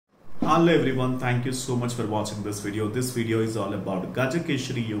Hello everyone, thank you so much for watching this video. This video is all about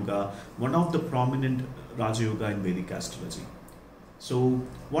Gajakesari Yoga, one of the prominent Raja Yoga in Vedic Astrology. So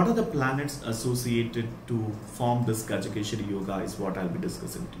what are the planets associated to form this Gajakesari Yoga is what I'll be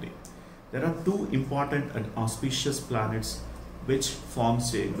discussing today. There are two important and auspicious planets which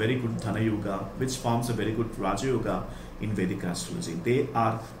forms a very good Dhana Yoga, which forms a very good Raja Yoga in Vedic Astrology. They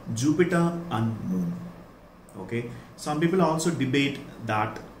are Jupiter and Moon. Okay, some people also debate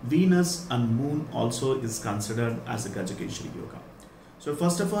that Venus and Moon also is considered as a Gajakesari Yoga. So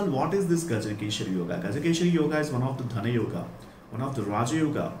first of all, what is this Gajakesari Yoga? Gajakesari Yoga is one of the Dhana Yoga, one of the Raja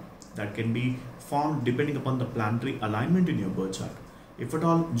Yoga that can be formed depending upon the planetary alignment in your birth chart. If at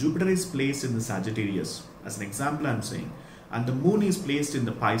all Jupiter is placed in the Sagittarius, as an example I'm saying, and the Moon is placed in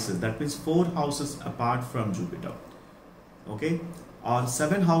the Pisces, that means 4 houses apart from Jupiter, okay, or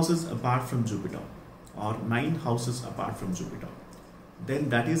 7 houses apart from Jupiter, or 9 houses apart from Jupiter, then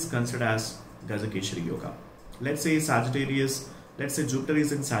that is considered as Gajakesari Yoga. Let's say Sagittarius, let's say Jupiter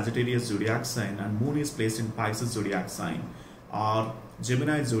is in Sagittarius zodiac sign and Moon is placed in Pisces zodiac sign, or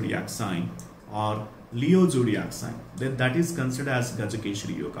Gemini zodiac sign, or Leo zodiac sign, then that is considered as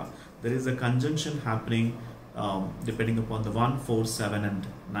Gajakesari Yoga. There is a conjunction happening depending upon the 1, 4, 7 and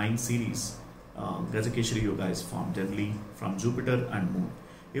 9 series. Gajakesari Yoga is formed generally from Jupiter and Moon.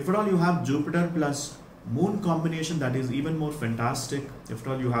 If at all you have Jupiter plus Moon combination, that is even more fantastic. If at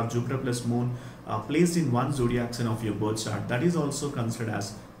all you have Jupiter plus Moon placed in one zodiac sign of your birth chart, that is also considered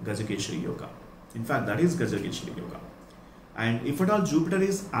as Gajakesari Yoga. In fact, that is Gajakesari Yoga. And if at all Jupiter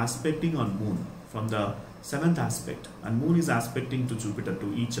is aspecting on Moon from the 7th aspect, and Moon is aspecting to Jupiter,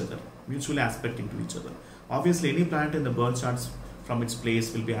 to each other, mutually aspecting to each other. Obviously, any planet in the birth charts from its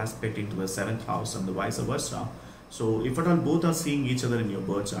place will be aspecting to the 7th house and the vice versa. So if at all both are seeing each other in your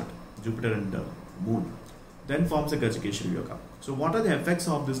birth chart, Jupiter and Moon, then forms a Gajakesari Yoga. So what are the effects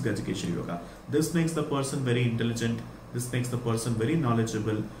of this Gajakesari Yoga? This makes the person very intelligent. This makes the person very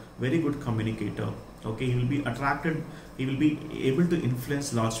knowledgeable, very good communicator. Okay, he will be attracted. He will be able to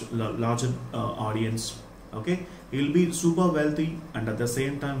influence larger audience. Okay, he will be super wealthy, and at the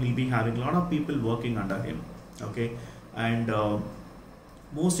same time he will be having a lot of people working under him. Okay, and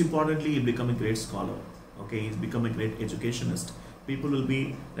most importantly, he will become a great scholar. Okay, he's become a great educationist. People will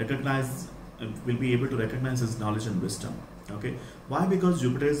be able to recognize his knowledge and wisdom. Okay, why? Because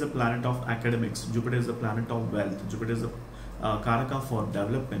Jupiter is the planet of academics. Jupiter is the planet of wealth. Jupiter is the Karaka for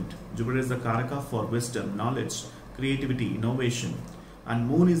development. Jupiter is the Karaka for wisdom, knowledge, creativity, innovation, and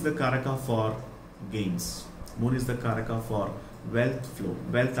Moon is the Karaka for gains. Moon is the Karaka for wealth flow,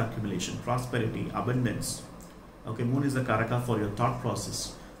 wealth accumulation, prosperity, abundance. Okay, Moon is the Karaka for your thought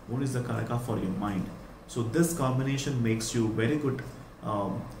process. Moon is the Karaka for your mind. So this combination makes you very good,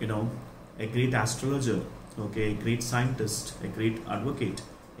 a great astrologer, okay, a great scientist, a great advocate,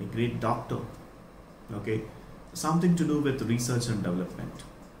 a great doctor, okay, something to do with research and development.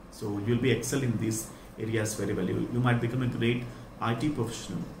 So you'll be excel in these areas very well. You might become a great IT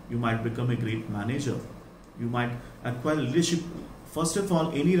professional. You might become a great manager. You might acquire leadership. First of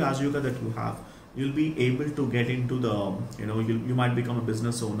all, any Raja Yoga that you have, you'll be able to get into the, you might become a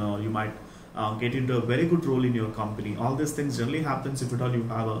business owner. You might get into a very good role in your company. All these things generally happens if at all you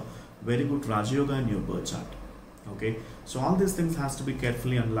have a very good Raja Yoga in your birth chart. Okay, so all these things has to be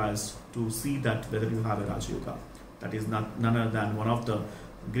carefully analyzed to see that whether you have a Raja Yoga. That is none other than one of the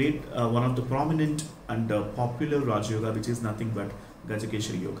great, one of the prominent and popular Raja Yoga, which is nothing but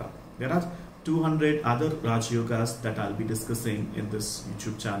Gajakesari Yoga. There are 200 other Raja Yogas that I'll be discussing in this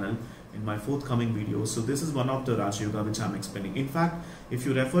YouTube channel in my forthcoming videos. So this is one of the Raja Yoga which I'm explaining. In fact, if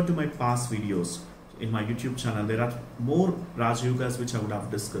you refer to my past videos in my YouTube channel, there are more Raja Yogas which I would have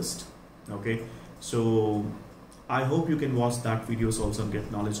discussed. Okay, so I hope you can watch that videos also and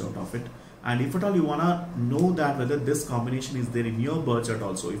get knowledge out of it. And if at all you wanna know that whether this combination is there in your birth chart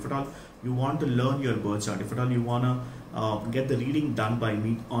also, if at all you want to learn your birth chart, if at all you wanna get the reading done by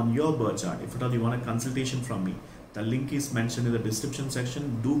me on your birth chart, if at all you want a consultation from me, the link is mentioned in the description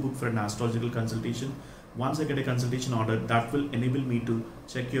section. Do book for an astrological consultation. Once I get a consultation order, that will enable me to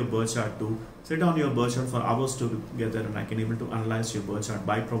check your birth chart, to sit on your birth chart for hours together, and I can able to analyze your birth chart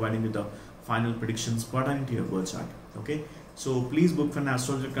by providing you the final predictions pertaining to your birth chart. Okay, so please book for an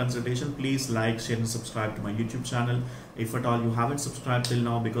astrological consultation. Please like, share and subscribe to my YouTube channel if at all you haven't subscribed till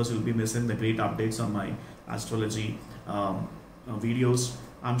now, because you'll be missing the great updates on my astrology videos.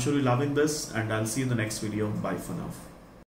 I'm sure you're loving this, and I'll see you in the next video. Bye for now.